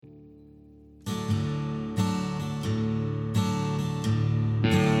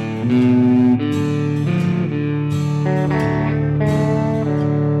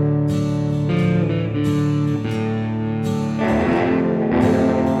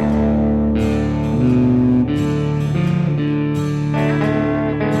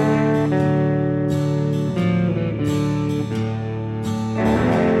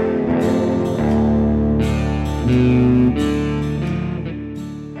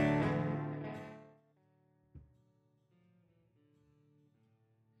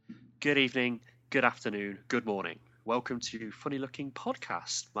Good evening, good afternoon, good morning. Welcome to Funny Looking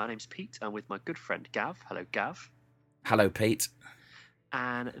Podcast. My name's Pete. I'm with my good friend Gav. Hello, Gav. Hello, Pete.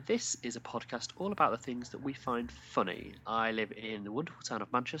 And this is a podcast all about the things that we find funny. I live in the wonderful town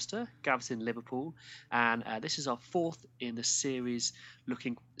of Manchester. Gav's in Liverpool. And this is our fourth in the series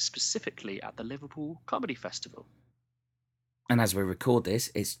looking specifically at the Liverpool Comedy Festival. And as we record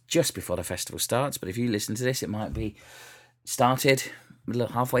this, it's just before the festival starts. But if you listen to this, it might be started,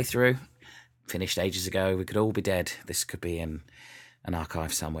 halfway through, finished ages ago. We could all be dead. This could be in an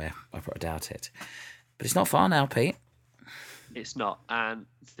archive somewhere. I doubt it. But it's not far now, Pete. It's not. And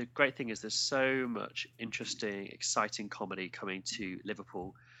the great thing is there's so much interesting, exciting comedy coming to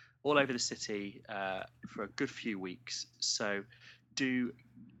Liverpool all over the city for a good few weeks. So do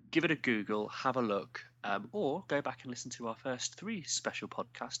give it a Google, have a look, or go back and listen to our first 3 special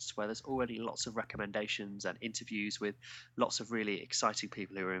podcasts where there's already lots of recommendations and interviews with lots of really exciting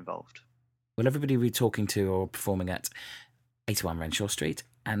people who are involved. Well, everybody we're talking to or performing at 81 Renshaw Street,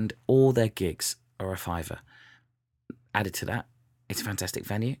 and all their gigs are a £5. Added to that, it's a fantastic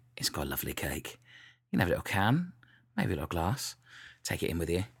venue. It's got a lovely cake. You can have a little can, maybe a little glass, take it in with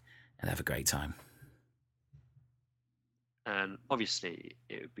you, and have a great time. And obviously,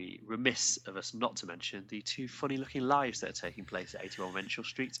 it would be remiss of us not to mention the 2 funny-looking lives that are taking place at 81 Renshaw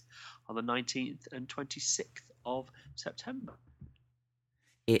Street on the 19th and 26th of September.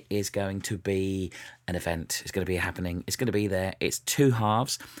 It is going to be an event. It's going to be happening. It's going to be there. It's 2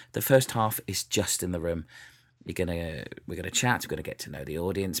 halves. The first half is just in the room. We're gonna chat. We're gonna get to know the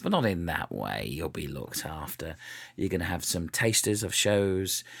audience, but not in that way. You'll be looked after. You're gonna have some tasters of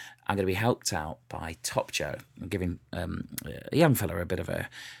shows. I'm gonna be helped out by Top Joe. I'm giving a young fella a bit of a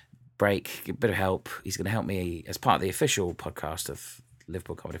break, a bit of help. He's gonna help me as part of the official podcast of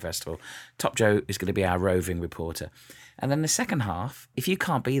Liverpool Comedy Festival. Top Joe is gonna be our roving reporter, and then the second half, if you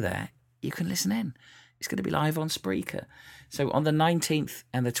can't be there, you can listen in. It's going to be live on Spreaker. So on the 19th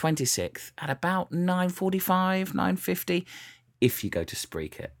and the 26th at about 9:45, 9:50, if you go to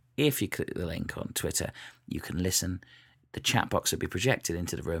Spreaker, if you click the link on Twitter, you can listen. The chat box will be projected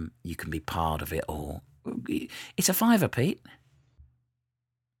into the room. You can be part of it all. It's a £5, Pete.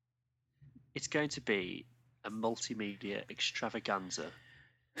 It's going to be a multimedia extravaganza.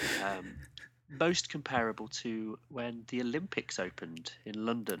 Most comparable to when the Olympics opened in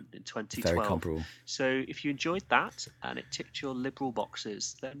London in 2012. Very comparable. So if you enjoyed that and it ticked your liberal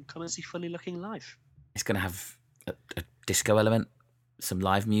boxes, then come and see Funny Looking live. It's going to have a disco element, some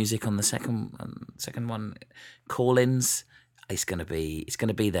live music on the second one, call-ins. It's going to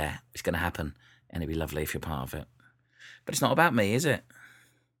be there. It's going to happen, and it'd be lovely if you're part of it. But it's not about me, is it?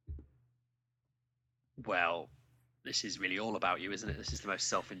 Well, this is really all about you, isn't it? This is the most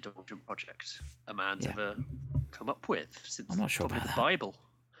self-indulgent project a man's ever come up with since I'm not sure about the that. Bible.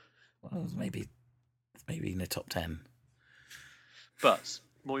 Well, maybe in the top 10. But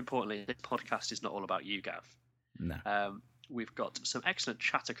more importantly, this podcast is not all about you, Gav. No. We've got some excellent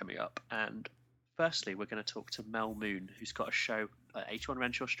chatter coming up, and firstly, we're going to talk to Mel Moon, who's got a show at 81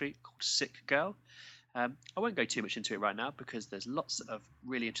 Renshaw Street called Sick Girl. I won't go too much into it right now because there's lots of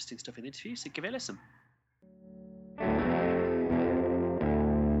really interesting stuff in the interview, so give it a listen.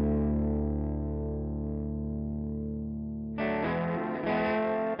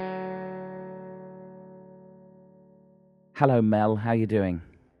 Hello, Mel. How you doing?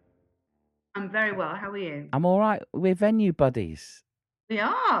 I'm very well. How are you? I'm all right. We're venue buddies. We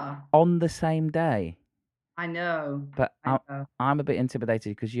are. On the same day. I know. But I know. I'm a bit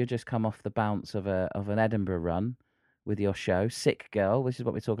intimidated because you just come off the bounce of an Edinburgh run with your show, Sick Girl, which is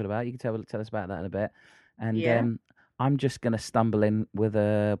what we're talking about. You can tell us about that in a bit. And I'm just going to stumble in with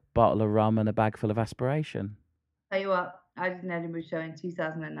a bottle of rum and a bag full of aspiration. Tell you what, I did an Edinburgh show in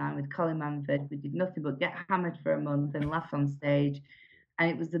 2009 with Colin Manford. We did nothing but get hammered for a month and laugh on stage. And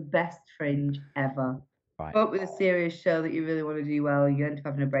it was the best fringe ever. Right. But with a serious show that you really want to do well, you end up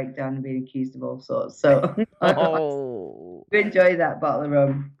having a breakdown and being accused of all sorts. So we enjoy that bottle of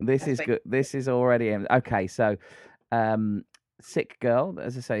rum. This is good. This is already in. Okay, so Sick Girl,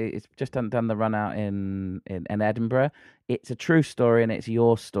 as I say, it's just done the run out in Edinburgh. It's a true story and it's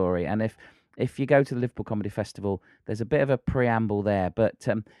your story. And if you go to the Liverpool Comedy Festival, there's a bit of a preamble there, but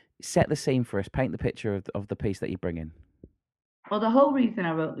set the scene for us, paint the picture of the piece that you bring in. Well, the whole reason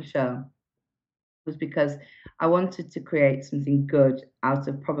I wrote the show was because I wanted to create something good out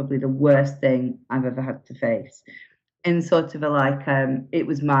of probably the worst thing I've ever had to face. In sort of it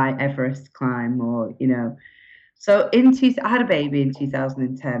was my Everest climb, or, you know. So I had a baby in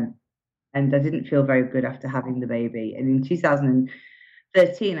 2010, and I didn't feel very good after having the baby. And in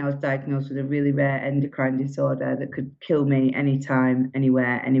 13, I was diagnosed with a really rare endocrine disorder that could kill me anytime,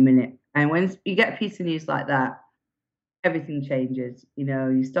 anywhere, any minute. And when you get a piece of news like that, everything changes.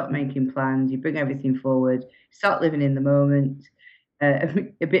 You stop making plans, you bring everything forward, start living in the moment, a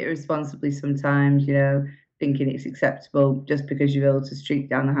bit irresponsibly sometimes, thinking it's acceptable just because you're able to streak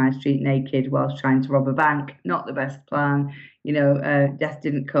down the high street naked whilst trying to rob a bank. Not the best plan. Death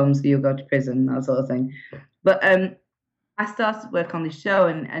didn't come, so you'll go to prison, that sort of thing. But I started work on this show,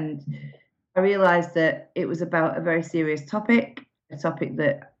 and I realised that it was about a very serious topic, a topic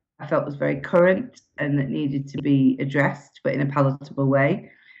that I felt was very current and that needed to be addressed, but in a palatable way.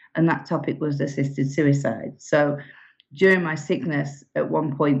 And that topic was assisted suicide. So during my sickness, at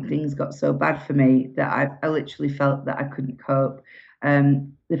one point, things got so bad for me that I literally felt that I couldn't cope.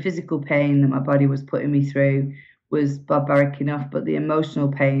 The physical pain that my body was putting me through was barbaric enough, but the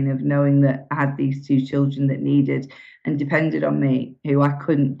emotional pain of knowing that I had these two children that needed and depended on me, who I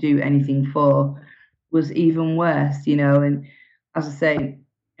couldn't do anything for, was even worse, And as I say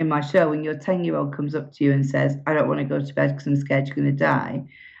in my show, when your 10-year-old comes up to you and says, I don't want to go to bed because I'm scared you're going to die,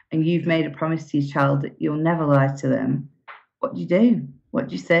 and you've made a promise to your child that you'll never lie to them, what do you do? What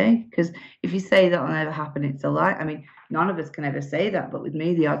do you say? Because if you say that'll never happen, it's a lie. I mean, none of us can ever say that, but with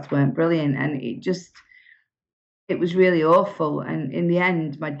me, the odds weren't brilliant, and it was really awful. And in the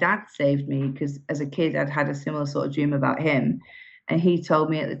end, my dad saved me, because as a kid, I'd had a similar sort of dream about him. And he told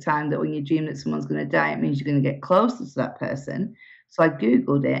me at the time that when you dream that someone's going to die, it means you're going to get closer to that person. So I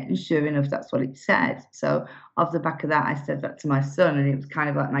Googled it, and sure enough, that's what it said. So off the back of that, I said that to my son, and it was kind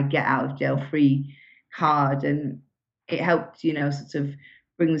of like my get out of jail free card. And it helped, sort of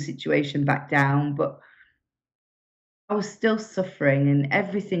bring the situation back down. But I was still suffering, and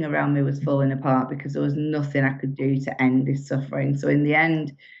everything around me was falling apart because there was nothing I could do to end this suffering. So in the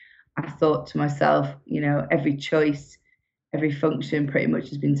end, I thought to myself, every choice, every function pretty much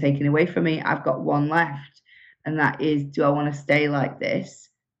has been taken away from me. I've got one left, and that is, do I want to stay like this,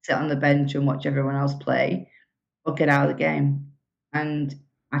 sit on the bench and watch everyone else play, or get out of the game? And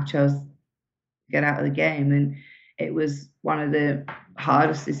I chose to get out of the game. And it was one of the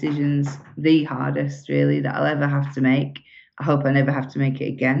hardest decisions, the hardest really, that I'll ever have to make. I hope I never have to make it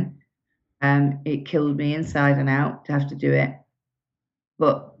again. It killed me inside and out to have to do it.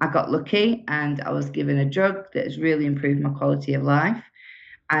 But I got lucky, and I was given a drug that has really improved my quality of life,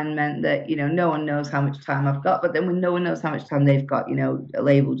 and meant that, no one knows how much time I've got. But then when no one knows how much time they've got, a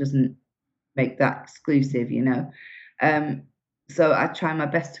label doesn't make that exclusive, So I try my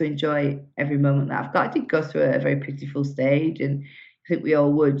best to enjoy every moment that I've got. I did go through a very pitiful stage, and I think we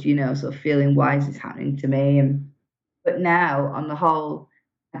all would, sort of feeling, why is this happening to me? But now, on the whole,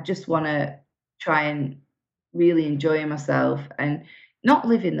 I just want to try and really enjoy myself and not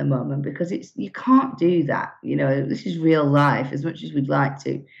live in the moment, because you can't do that. This is real life. As much as we'd like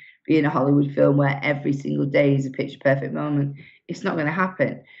to be in a Hollywood film where every single day is a picture perfect moment, it's not going to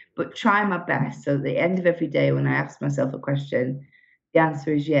happen. But try my best, so at the end of every day, when I ask myself a question, the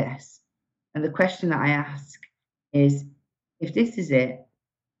answer is yes. And the question that I ask is, if this is it,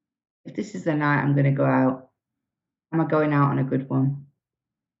 if this is the night I'm going to go out, am I going out on a good one?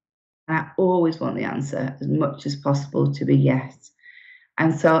 And I always want the answer, as much as possible, to be yes.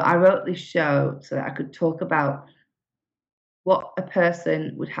 And so I wrote this show so that I could talk about what a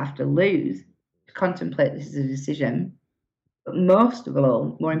person would have to lose to contemplate this as a decision. But most of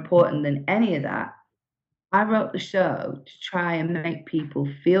all, more important than any of that, I wrote the show to try and make people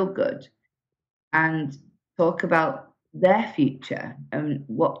feel good and talk about their future and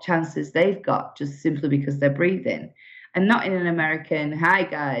what chances they've got just simply because they're breathing. And not in an American, hi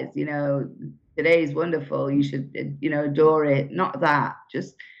guys, today is wonderful, you should, adore it. Not that,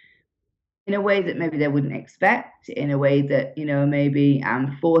 just in a way that maybe they wouldn't expect, in a way that, maybe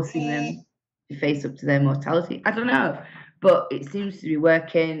I'm forcing them to face up to their mortality. I don't know, but it seems to be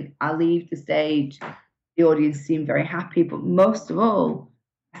working. I leave the stage, the audience seem very happy, but most of all,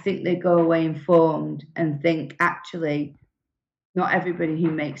 I think they go away informed and think, actually, not everybody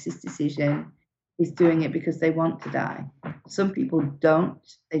who makes this decision is doing it because they want to die. Some people don't.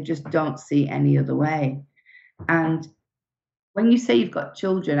 They just don't see any other way. And when you say you've got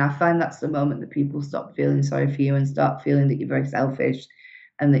children, I find that's the moment that people stop feeling sorry for you and start feeling that you're very selfish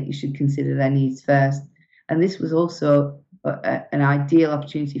and that you should consider their needs first. And this was also an ideal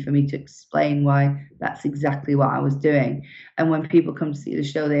opportunity for me to explain why that's exactly what I was doing. And when people come to see the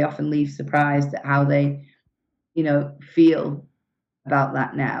show, they often leave surprised at how they, feel about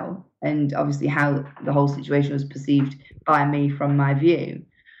that now, and obviously how the whole situation was perceived by me from my view.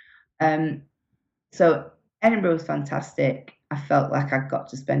 So Edinburgh was fantastic. I felt like I got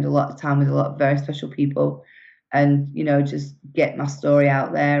to spend a lot of time with a lot of very special people. and, just get my story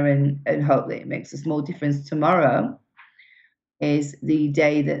out there and hope that it makes a small difference. Tomorrow is the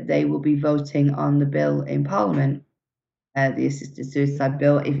day that they will be voting on the bill in Parliament, the assisted suicide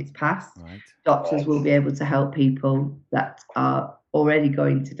bill. If it's passed, doctors will be able to help people that are already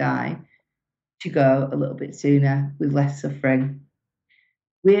going to die to go a little bit sooner with less suffering.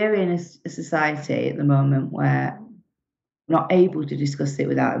 We're in a society at the moment where we're not able to discuss it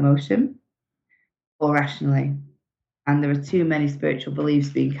without emotion or rationally. And there are too many spiritual beliefs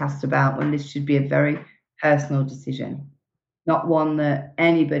being cast about when this should be a very personal decision, not one that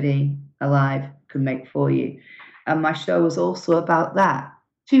anybody alive can make for you. And my show was also about that.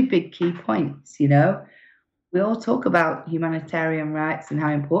 Two big key points, We all talk about humanitarian rights and how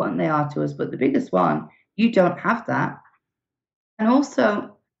important they are to us, but the biggest one, you don't have that. And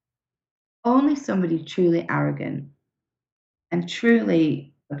also, only somebody truly arrogant and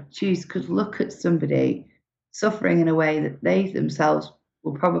truly obtuse could look at somebody suffering in a way that they themselves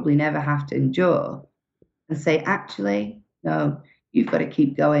will probably never have to endure and say, actually, no, you've got to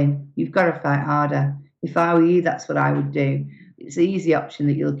keep going. You've got to fight harder. If I were you, that's what I would do. It's the easy option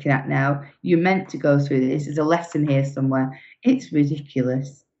that you're looking at now. You're meant to go through this. There's a lesson here somewhere. It's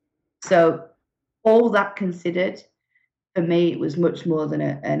ridiculous. So all that considered, for me, it was much more than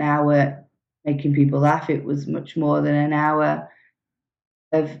an hour making people laugh. It was much more than an hour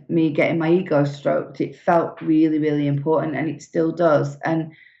of me getting my ego stroked. It felt really, really important, and it still does.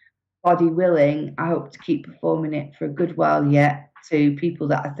 And body willing, I hope to keep performing it for a good while yet to people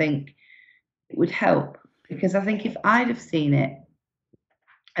that I think it would help. Because I think if I'd have seen it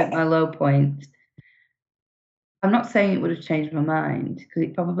at my low point, I'm not saying it would have changed my mind, because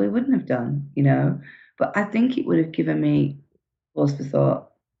it probably wouldn't have done, but I think it would have given me pause for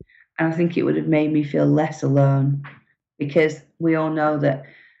thought. And I think it would have made me feel less alone, because we all know that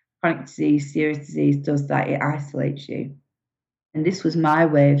chronic disease, serious disease does that. It isolates you. And this was my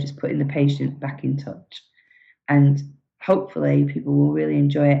way of just putting the patient back in touch. And hopefully people will really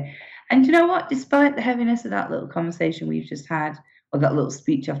enjoy it. And you know what? Despite the heaviness of that little conversation we've just had, or that little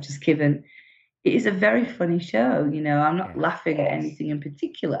speech I've just given, it is a very funny show. I'm not laughing at anything in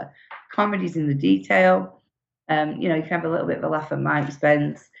particular. Comedy's in the detail. You can have a little bit of a laugh at my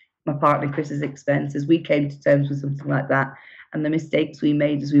expense, my partner Chris's expense, as we came to terms with something like that, and the mistakes we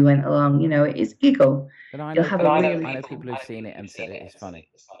made as we went along. It is giggle. But I know people who've seen it and said it is funny.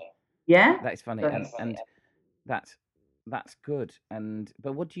 Yeah, that's funny, and that's good.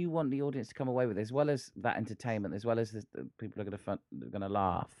 But what do you want the audience to come away with, as well as that entertainment, as well as the people are going to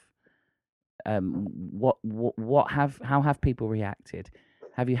laugh? How have people reacted?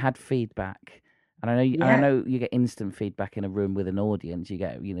 Have you had feedback? And I know you get instant feedback in a room with an audience. You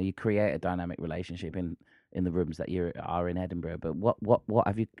get, you create a dynamic relationship in the rooms that you are in Edinburgh. But what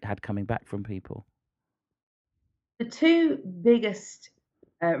have you had coming back from people? The two biggest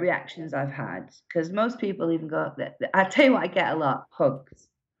reactions I've had, because most people even go, I tell you what, I get a lot, hugs.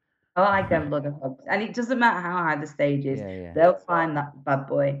 I get a lot of hugs, and it doesn't matter how high the stage is. They'll find that bad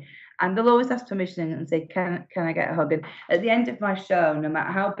boy, and they'll always ask permission and say, "Can I get a hug?" And at the end of my show, no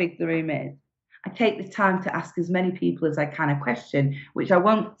matter how big the room is, I take the time to ask as many people as I can a question, which I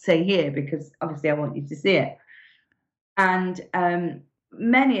won't say here because obviously I want you to see it. And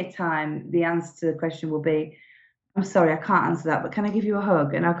many a time, the answer to the question will be, "I'm sorry, I can't answer that, but can I give you a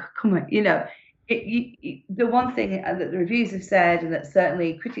hug?" And I'll come, the one thing that the reviews have said, and that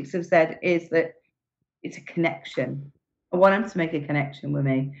certainly critics have said, is that it's a connection. I want them to make a connection with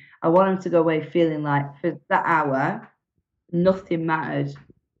me. I want them to go away feeling like for that hour, nothing mattered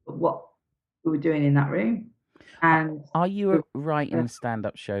but what we were doing in that room. And are you writing a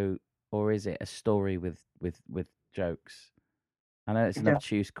stand-up show, or is it a story with jokes? I know it's an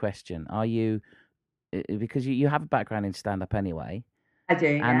obtuse question. Are you, because you have a background in stand-up anyway? I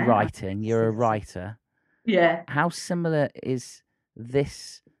do, and writing. You're a writer. Yeah. How similar is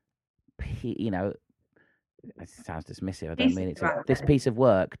this? It sounds dismissive. I don't mean it to. This piece of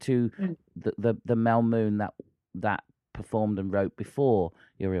work to the Mel Moon that performed and wrote before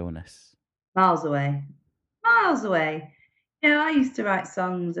your illness. Miles away. I used to write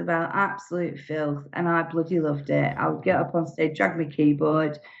songs about absolute filth, and I bloody loved it. I would get up on stage, drag my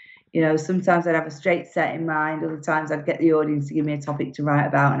keyboard. Sometimes I'd have a straight set in mind. Other times I'd get the audience to give me a topic to write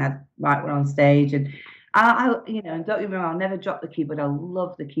about, and I'd write one on stage. And and don't get me wrong, I'll never drop the keyboard. I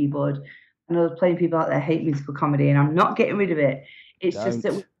love the keyboard. I know plenty of people out there hate musical comedy, and I'm not getting rid of it. It's just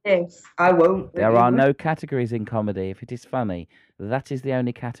that with this, I won't. There are no categories in comedy. If it is funny, that is the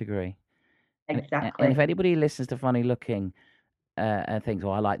only category. Exactly. And if anybody listens to Funny Looking and thinks,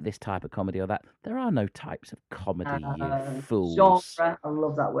 I like this type of comedy or that, there are no types of comedy, you fools. Genre, I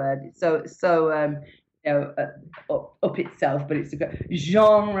love that word. It's so up itself, but it's a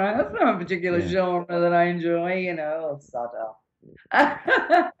genre. That's not a particular genre that I enjoy, sod off.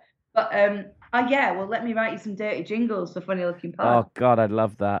 But yeah, well, let me write you some dirty jingles for Funny Looking Pod. Oh God, I'd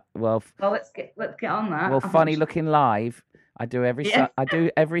love that. Well, let's get on that. Well, Funny Looking Live, I do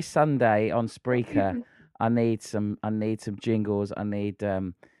every Sunday on Spreaker. I need some jingles. I need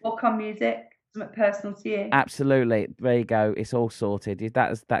walk on music. Something personal to you. Absolutely. There you go. It's all sorted.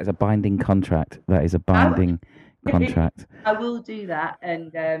 That is a binding contract. That is a binding contract. I will do that,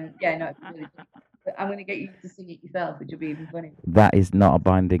 and no, really, I'm going to get you to sing it yourself, which will be even funny. That is not a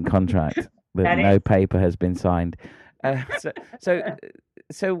binding contract. No paper has been signed.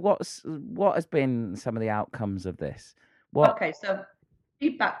 So what has been some of the outcomes of this? Okay, so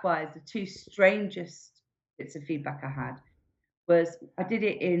feedback-wise, the two strangest bits of feedback I had was I did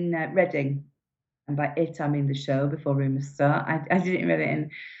it in Reading, and by it I mean the show before Rumours Start. I did it in Reading,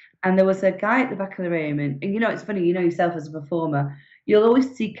 and there was a guy at the back of the room, and it's funny, yourself as a performer, you'll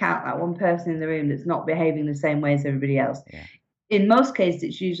always seek out that one person in the room that's not behaving the same way as everybody else. Yeah. In most cases,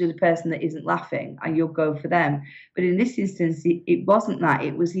 it's usually the person that isn't laughing, and you'll go for them. But in this instance, it wasn't that.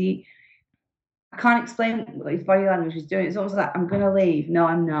 It was I can't explain what his body language was doing. It's almost like, I'm going to leave. No,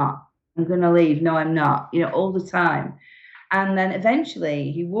 I'm not. I'm going to leave. No, I'm not. All the time. And then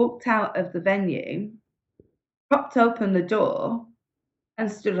eventually he walked out of the venue, propped open the door,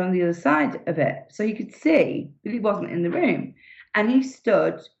 and stood on the other side of it. So he could see, but he wasn't in the room. And he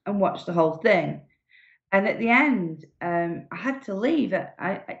stood and watched the whole thing. And at the end, I had to leave.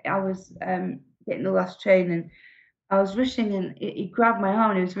 I was getting the last train, and I was rushing, and he grabbed my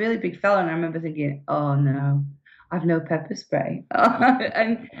arm, and he was a really big fella. And I remember thinking, oh no, I've no pepper spray.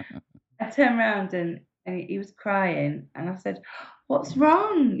 And I turned around, and he was crying, and I said, what's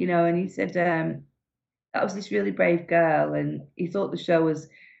wrong? And he said, that was this really brave girl, and he thought the show was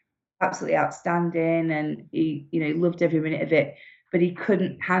absolutely outstanding, and he loved every minute of it, but he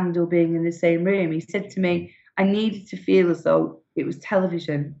couldn't handle being in the same room. He said to me, I needed to feel as though it was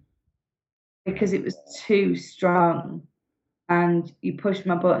television because it was too strong, and you pushed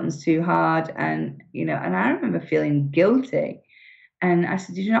my buttons too hard, and and I remember feeling guilty. And I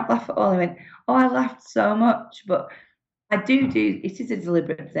said, did you not laugh at all? He went, oh, I laughed so much, but I do it is a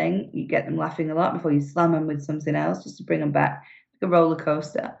deliberate thing. You get them laughing a lot before you slam them with something else just to bring them back, like a roller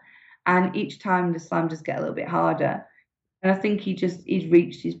coaster. And each time the slam just get a little bit harder. And I think he'd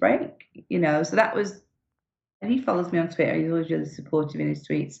reached his break, So that was, and he follows me on Twitter. He's always really supportive in his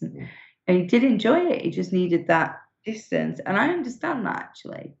tweets, and he did enjoy it. He just needed that distance, and I understand that,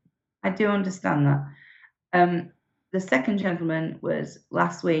 actually. I do understand that. The second gentleman was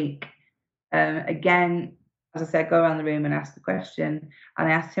last week. Again, as I said, go around the room and ask the question, and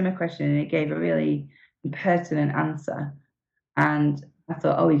I asked him a question, and he gave a really impertinent answer, and I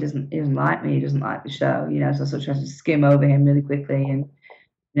thought, oh, he doesn't like me, he doesn't like the show, so I sort of tried to skim over him really quickly and,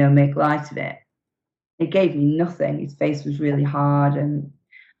 make light of it. It gave me nothing. His face was really hard, and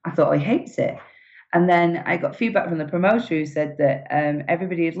I thought, oh, he hates it. And then I got feedback from the promoter who said that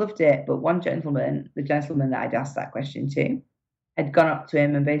everybody had loved it, but one gentleman, the gentleman that I'd asked that question to, had gone up to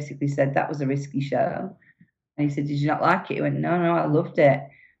him and basically said that was a risky show. And he said, did you not like it? He went, no, I loved it,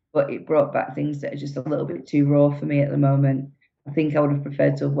 but it brought back things that are just a little bit too raw for me at the moment. I think I would have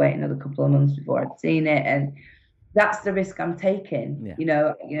preferred to have waited another couple of months before I'd seen it. And that's the risk I'm taking.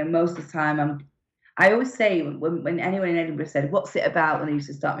 Yeah. Most of the time I always say when anyone in Edinburgh said, what's it about? When they used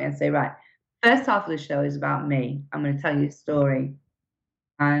to start me, I'd say, right, first half of the show is about me. I'm going to tell you a story.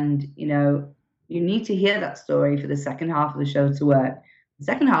 And, you need to hear that story for the second half of the show to work. The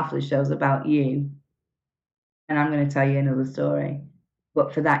second half of the show is about you. And I'm going to tell you another story.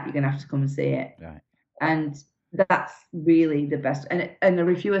 But for that, you're going to have to come and see it. Right. And that's really the best. And the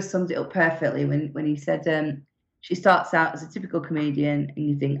reviewer summed it up perfectly when he said, she starts out as a typical comedian, and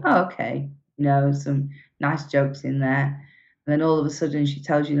you think, oh, okay, some nice jokes in there. And then all of a sudden she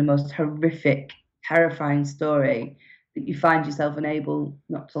tells you the most horrific, terrifying story that you find yourself unable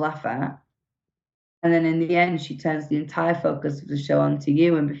not to laugh at. And then in the end, she turns the entire focus of the show onto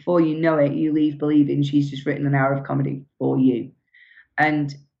you. And before you know it, you leave believing she's just written an hour of comedy for you.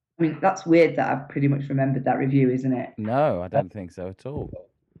 And I mean, that's weird that I've pretty much remembered that review, isn't it? No, I don't think so at all.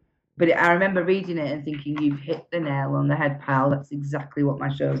 But I remember reading it and thinking, you've hit the nail on the head, pal. That's exactly what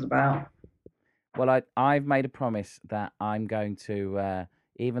my show's about. Well, I've made a promise that I'm going to,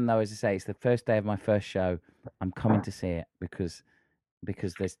 even though, as I say, it's the first day of my first show, I'm coming to see it because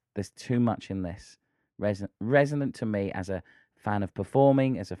there's too much in this resonant to me as a fan of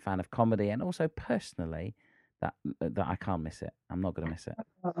performing, as a fan of comedy, and also personally that I can't miss it. I'm not going to miss it.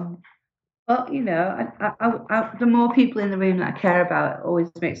 Well, the more people in the room that I care about always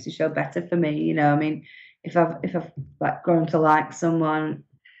makes the show better for me. I mean, if I've like grown to like someone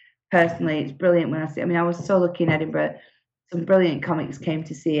personally, it's brilliant when I see. I mean, I was so lucky in Edinburgh. Some brilliant comics came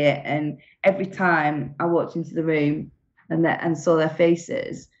to see it, and every time I walked into the room and saw their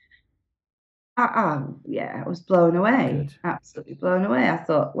faces, I was blown away, Good. absolutely blown away. I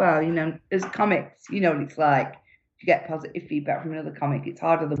thought, well, as comics, you know what it's like. If you get positive feedback from another comic, it's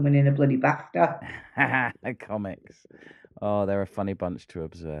harder than winning a bloody BAFTA. Comics. Oh, they're a funny bunch to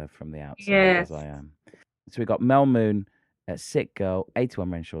observe from the outside, Yes. as I am. So we've got Mel Moon at Sick Girl,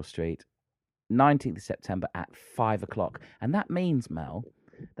 81 Renshaw Street, 19th of September at 5 o'clock. And that means, Mel,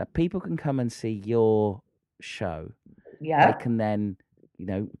 that people can come and see your show. Yeah. They can then,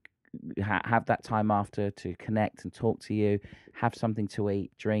 have that time after to connect and talk to you, have something to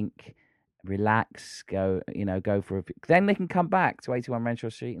eat, drink, relax, go for a... Then they can come back to 81 Renshaw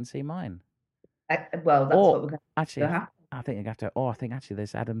Street and see mine. Well, that's what we're going actually, to I think I have to... Oh, I think actually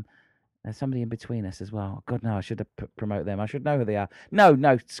there's Adam... There's somebody in between us as well. God, no, I should have promote them. I should know who they are.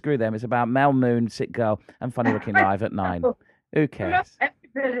 No, screw them. It's about Mel Moon, Sick Girl, and Funny Looking Live at 9. Who cares?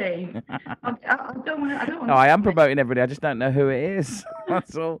 Everybody. I don't want. No, I am promoting everybody. I just don't know who it is.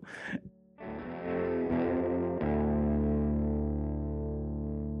 That's all.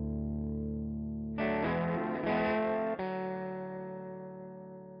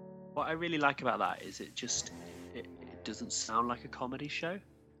 What I really like about that is it doesn't sound like a comedy show,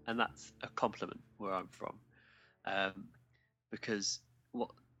 and that's a compliment where I'm from, because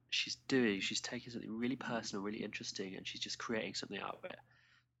what she's doing, she's taking something really personal, really interesting, and she's just creating something out of it,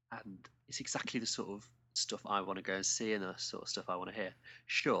 and it's exactly the sort of stuff I want to go and see and the sort of stuff I want to hear.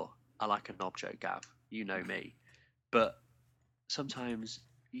 Sure, I like a knob joke, Gav, you know me, but sometimes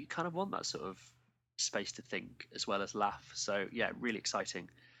you kind of want that sort of space to think as well as laugh. So yeah, really exciting,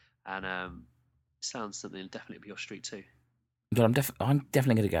 and sounds something that'll definitely be your street too. But I'm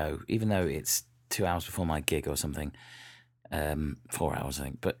definitely going to go, even though it's 2 hours before my gig or something. 4 hours, I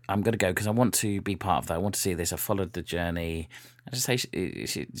think. But I'm going to go because I want to be part of that. I want to see this. I followed the journey. I just say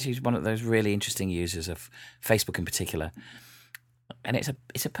she's one of those really interesting users of Facebook in particular. And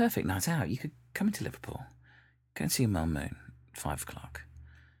it's a perfect night out. You could come into Liverpool, go and see Mel Moon, 5 o'clock,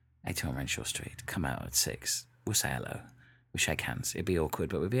 81 Renshaw Street. Come out at 6. We'll say hello. We'll shake hands. It'd be awkward,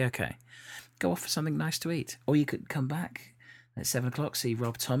 but we'll be okay. Go off for something nice to eat. Or you could come back at 7 o'clock, see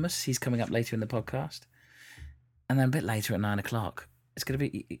Rob Thomas. He's coming up later in the podcast. And then a bit later at 9 o'clock, it's going to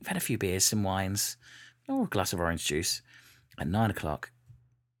be, you've had a few beers, some wines, or a glass of orange juice. At 9 o'clock,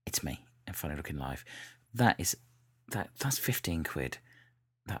 it's me and Funny Looking Live. That's 15 quid.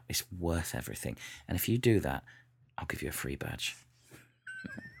 That is worth everything. And if you do that, I'll give you a free badge.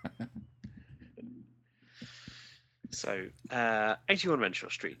 So, 81 Renshaw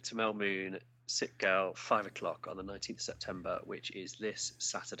Street to Mel Moon, Sick Girl, 5 o'clock on the 19th of September, which is this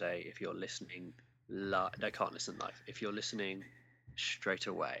Saturday. If you're listening live, I can't listen live. If you're listening straight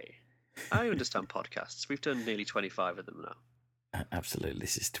away, I understand podcasts. We've done nearly 25 of them now. Absolutely,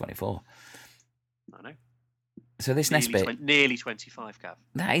 this is 24. I know. So this next bit, nearly 25, Gav.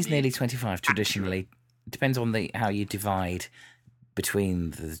 That is nearly 25 traditionally. Depends on how you divide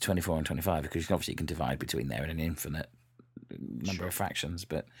between the 24 and 25, because obviously you can divide between there and an infinite number of fractions,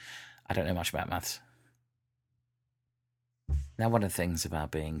 but I don't know much about maths. Now, one of the things about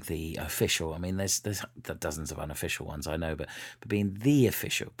being the official, I mean, there's dozens of unofficial ones, I know, but being the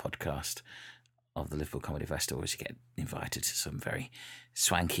official podcast of the Liverpool Comedy Festival is you get invited to some very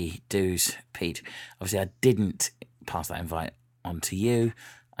swanky do's, Pete. Obviously, I didn't pass that invite on to you,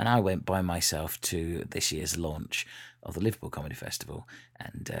 and I went by myself to this year's launch of the Liverpool Comedy Festival,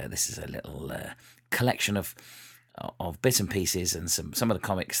 and this is a little collection of bits and pieces and some of the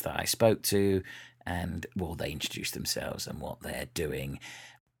comics that I spoke to, and they introduced themselves and what they're doing.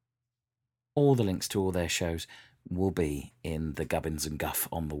 All the links to all their shows will be in the Gubbins and Guff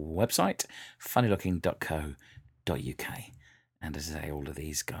on the website, funnylooking.co.uk. And as I say, all of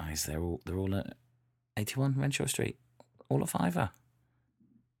these guys, they're all at 81 Renshaw Street, all at fiver.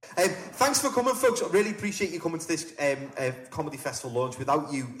 Thanks for coming, folks. I really appreciate you coming to this comedy festival launch.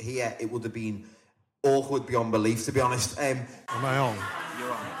 Without you here, it would have been awkward beyond belief, to be honest. Am I on?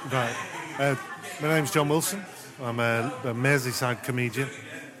 You're on. Right. My name's John Wilson. I'm a Merseyside comedian,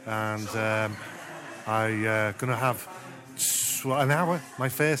 and I'm going to have an hour, my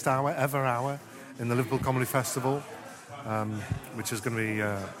first hour in the Liverpool Comedy Festival, which is going to be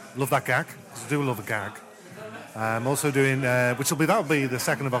love that gag. I do love a gag. I'm also doing, that'll be the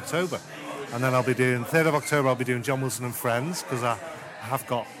 2nd of October, and then I'll be doing 3rd of October. I'll be doing John Wilson and Friends, because I have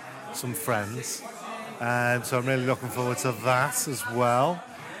got some friends, and so I'm really looking forward to that as well.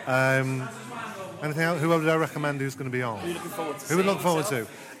 Anything else? Who would I recommend who's going to be on? Who are you looking forward to? Who would look forward to?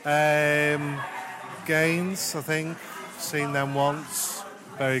 Gaines, I think. Seen them once.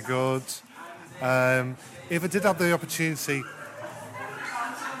 Very good. If I did have the opportunity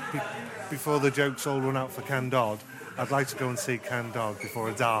before the jokes all run out for Ken Dodd, I'd like to go and see Ken Dodd before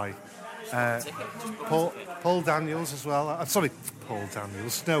I die. Paul Daniels as well. Sorry, Paul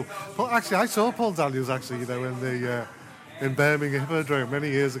Daniels. No, actually, I saw Paul Daniels in Birmingham Hippodrome many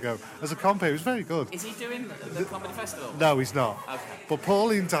years ago as a compere. It was very good. Is he doing the comedy festival? No, he's not. Okay. But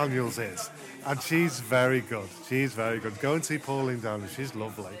Pauline Daniels is, and she's very good. She's very good. Go and see Pauline Daniels. She's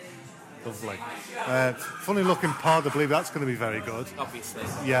lovely. Lovely. Funny looking pod, I believe that's going to be very good. Obviously.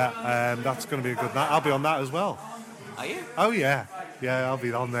 Yeah, that's going to be a good night. I'll be on that as well. Are you? Oh, yeah. Yeah, I'll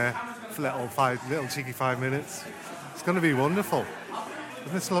be on there for little cheeky 5 minutes. It's going to be wonderful.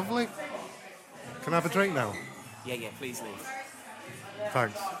 Isn't this lovely? Can I have a drink now? Yeah, please leave.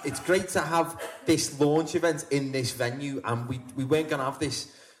 Thanks. It's great to have this launch event in this venue, and we weren't going to have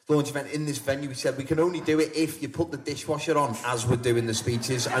this launch event in this venue. We said we can only do it if you put the dishwasher on as we're doing the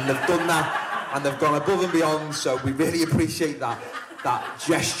speeches, and they've done that, and they've gone above and beyond, so we really appreciate that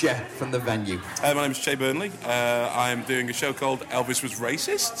gesture from the venue. My name is Jay Burnley. I'm doing a show called Elvis Was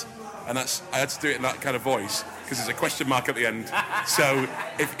Racist, and I had to do it in that kind of voice because there's a question mark at the end. So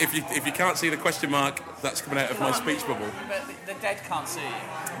if you can't see the question mark, that's coming out of my speech bubble. But the dead can't see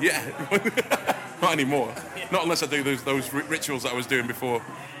you. Yeah, not anymore. Not unless I do those rituals that I was doing before.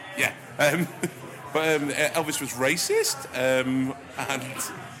 Yeah, but Elvis was racist, and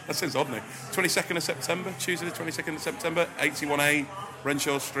that sounds odd now. 22nd of September, Tuesday the 22nd of September, 81A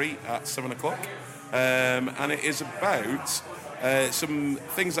Renshaw Street at 7 o'clock. And it is about some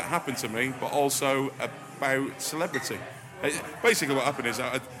things that happened to me, but also about celebrity. Basically what happened is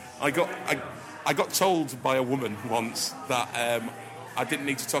I got told by a woman once that I didn't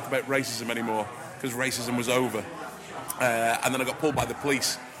need to talk about racism anymore because racism was over. And then I got pulled by the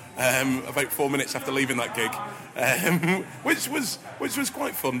police about 4 minutes after leaving that gig, which was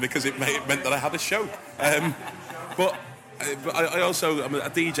quite fun because it meant that I had a show. But I also I'm a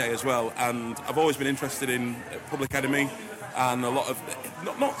DJ as well, and I've always been interested in Public Enemy and a lot of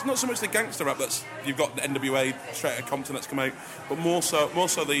not so much the gangster rap that's you've got the NWA straight out of Compton that's come out, but more so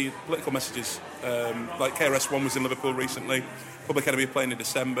the political messages. Like KRS-One was in Liverpool recently. Public Enemy playing in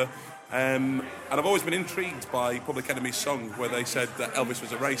December. And I've always been intrigued by Public Enemy's song where they said that Elvis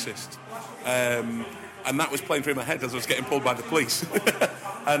was a racist. And that was playing through my head as I was getting pulled by the police.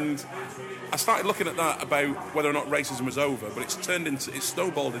 And I started looking at that about whether or not racism was over, but it's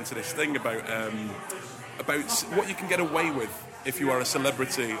snowballed into this thing about what you can get away with if you are a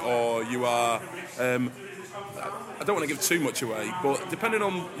celebrity or you are... I don't want to give too much away, but depending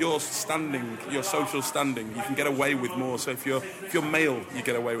on your standing, your social standing, you can get away with more. So if you're male, you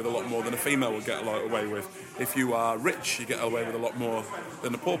get away with a lot more than a female will get away with. If you are rich, you get away with a lot more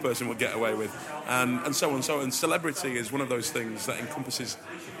than a poor person would get away with, and so on. And celebrity is one of those things that encompasses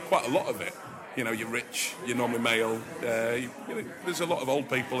quite a lot of it. You know, you're rich, you're normally male. There's a lot of old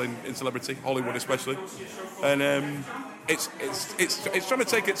people in celebrity, Hollywood especially, and it's trying to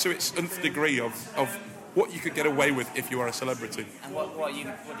take it to its nth degree of what you could get away with if you are a celebrity. And what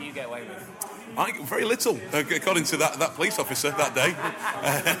do you get away with? Very little, according to that police officer that day.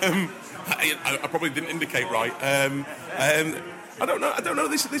 I probably didn't indicate right. I don't know.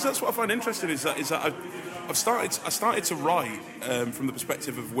 That's what I find interesting is that I started to write from the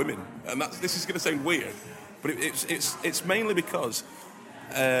perspective of women, and this is going to sound weird, but it's mainly because.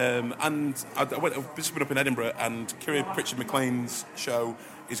 I've just been up in Edinburgh, and Kira Pritchard McLean's show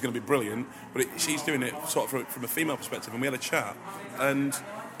is going to be brilliant, but she's doing it sort of from a female perspective, and we had a chat. And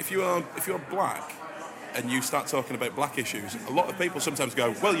if you're black and you start talking about black issues, a lot of people sometimes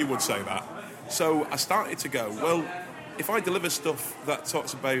go, well, you would say that. So I started to go, well, if I deliver stuff that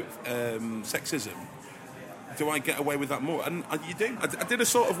talks about sexism, do I get away with that more? And you do. I did a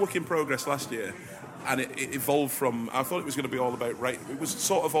sort of work in progress last year, and it evolved from, I thought it was going to be all about it was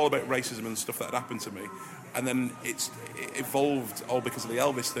sort of all about racism and stuff that had happened to me, and then it evolved all because of the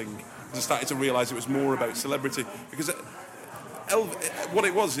Elvis thing, because I started to realise it was more about celebrity, because what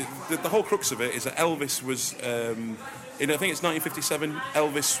it was, the whole crux of it is that Elvis was, I think it's 1957,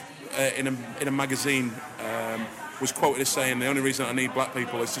 Elvis in a magazine was quoted as saying, the only reason I need black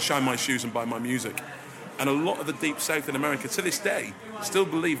people is to shine my shoes and buy my music. And a lot of the Deep South in America, to this day, still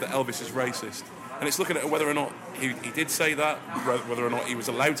believe that Elvis is racist. And it's looking at whether or not he did say that, whether or not he was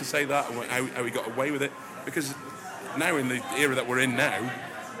allowed to say that, or how he got away with it. Because now, in the era that we're in now,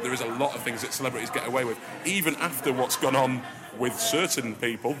 there is a lot of things that celebrities get away with. Even after what's gone on with certain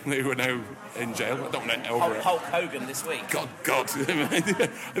people who are now in jail. I don't want to over it. Hulk Hogan this week. God.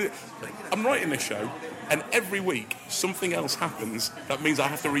 I'm writing this show, and every week something else happens that means I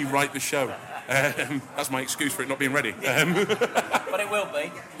have to rewrite the show. That's my excuse for it not being ready. But it will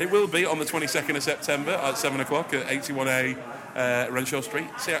be. It will be on the 22nd of September at 7 o'clock at 81A Renshaw Street.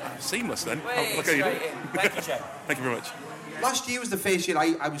 Seamless then. Look how you do. Thank you, Joe. Thank you very much. Last year was the first year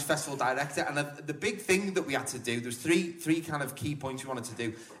I was festival director, and the big thing that we had to do, there was three kind of key points we wanted to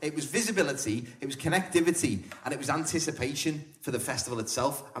do. It was visibility, it was connectivity, and it was anticipation for the festival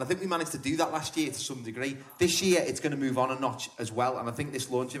itself. And I think we managed to do that last year to some degree. This year, it's going to move on a notch as well, and I think this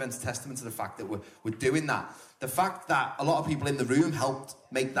launch event's testament to the fact that we're doing that. The fact that a lot of people in the room helped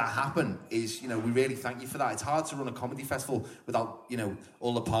make that happen is, we really thank you for that. It's hard to run a comedy festival without,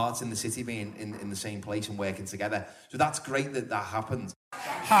 all the parts in the city being in the same place and working together. So that's great that happened.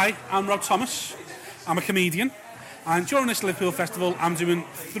 Hi, I'm Rob Thomas. I'm a comedian. And during this Liverpool Festival, I'm doing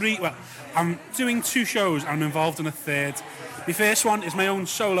two shows and I'm involved in a third. My first one is my own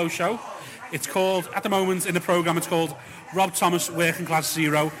solo show. It's called, at the moment in the programme, it's called Rob Thomas Working Class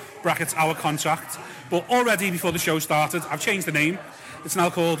Zero, brackets Our Contract. But already before the show started, I've changed the name. It's now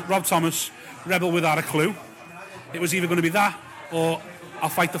called Rob Thomas Rebel Without a Clue. It was either going to be that or I'll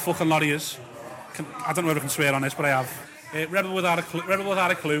fight the fucking lorriers. I don't know if I can swear on this, but I have. Rebel Without a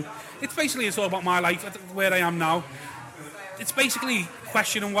Clue. It's all about my life, where I am now. It's basically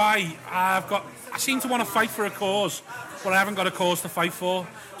questioning why I seem to want to fight for a cause, but I haven't got a cause to fight for.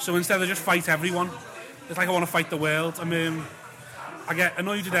 So instead I just fight everyone. It's like I want to fight the world. I get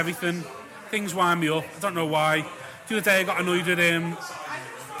annoyed at everything. Things wind me up. I don't know why. The other day I got annoyed at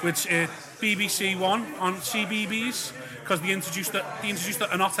BBC One on CBBS because they introduced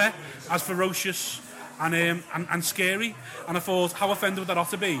an otter as ferocious and scary, and I thought, how offended would that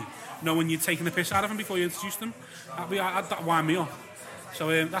otter be? Knowing you're taking the piss out of them before you introduce them, that wind me up.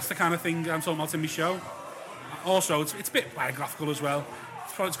 So that's the kind of thing I'm talking about in my show. Also, it's a bit biographical as well.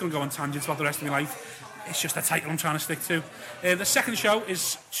 It's going to go on tangents about the rest of my life. It's just a title I'm trying to stick to. The second show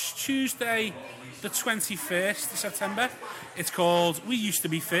is Tuesday the 21st of September. It's called We Used to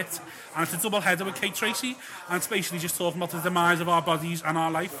Be Fit, and it's a double header with Kate Tracy, and it's basically just talking about the demise of our bodies and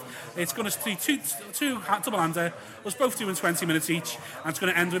our life. It's going to be two double hander, us both doing 20 minutes each, and it's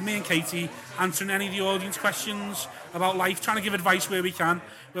going to end with me and Katie answering any of the audience questions about life, trying to give advice where we can,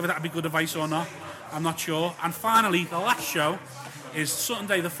 whether that would be good advice or not, I'm not sure. And finally, the last show is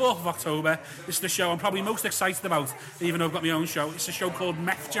Sunday the 4th of October. This is the show I'm probably most excited about, even though I've got my own show. It's a show called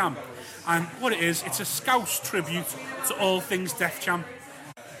Meth Jam, and what it is, it's a Scouse tribute to all things Def Jam.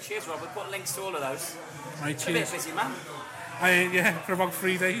 Cheers, Rob. We'll put links to all of those. Right, cheers. A bit busy, man. Yeah, for about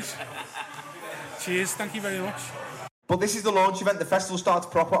 3 days. Cheers, thank you very much. But this is the launch event. The festival starts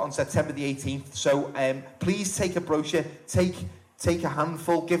proper on September the 18th, so please take a brochure, take a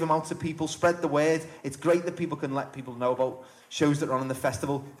handful, give them out to people, spread the word. It's great that people can let people know about shows that are on in the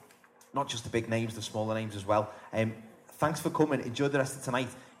festival, not just the big names, the smaller names as well. Thanks for coming. Enjoy the rest of tonight.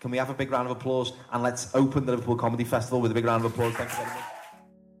 Can we have a big round of applause? And let's open the Liverpool Comedy Festival with a big round of applause. Thank you very much.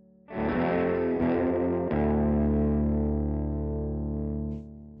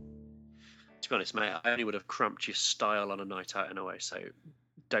 To be honest, mate, I only would have cramped your style on a night out anyway, so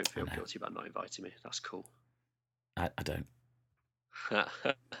don't feel guilty about not inviting me. That's cool. I don't.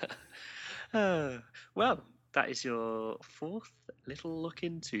 Well, that is your fourth little look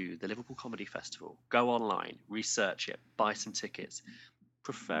into the Liverpool Comedy Festival. Go online, research it, buy some tickets.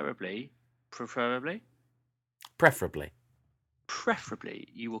 Preferably,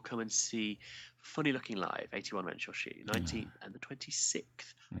 you will come and see Funny Looking Live, 81 Renshaw Street, 19th and the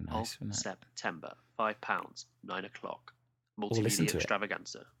 26th of September. £5, 9 o'clock. Multimedia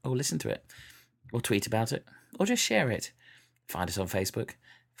extravaganza. Or listen to it. Or tweet about it. Or just share it. Find us on Facebook.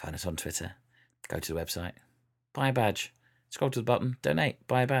 Find us on Twitter. Go to the website. Buy a badge. Scroll to the bottom. Donate.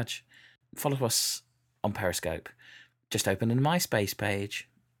 Buy a badge. Follow us on Periscope. Just open a MySpace page.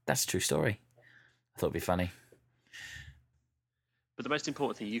 That's a true story. I thought it'd be funny. But the most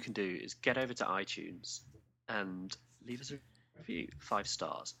important thing you can do is get over to iTunes and leave us a review. 5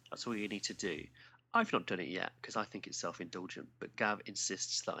 stars. That's all you need to do. I've not done it yet because I think it's self-indulgent, but Gav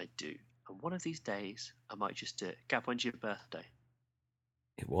insists that I do. And one of these days, I might just do it. Gav, when's your birthday?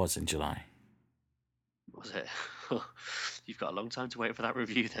 It was in July. Was it? You've got a long time to wait for that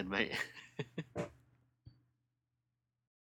review then, mate.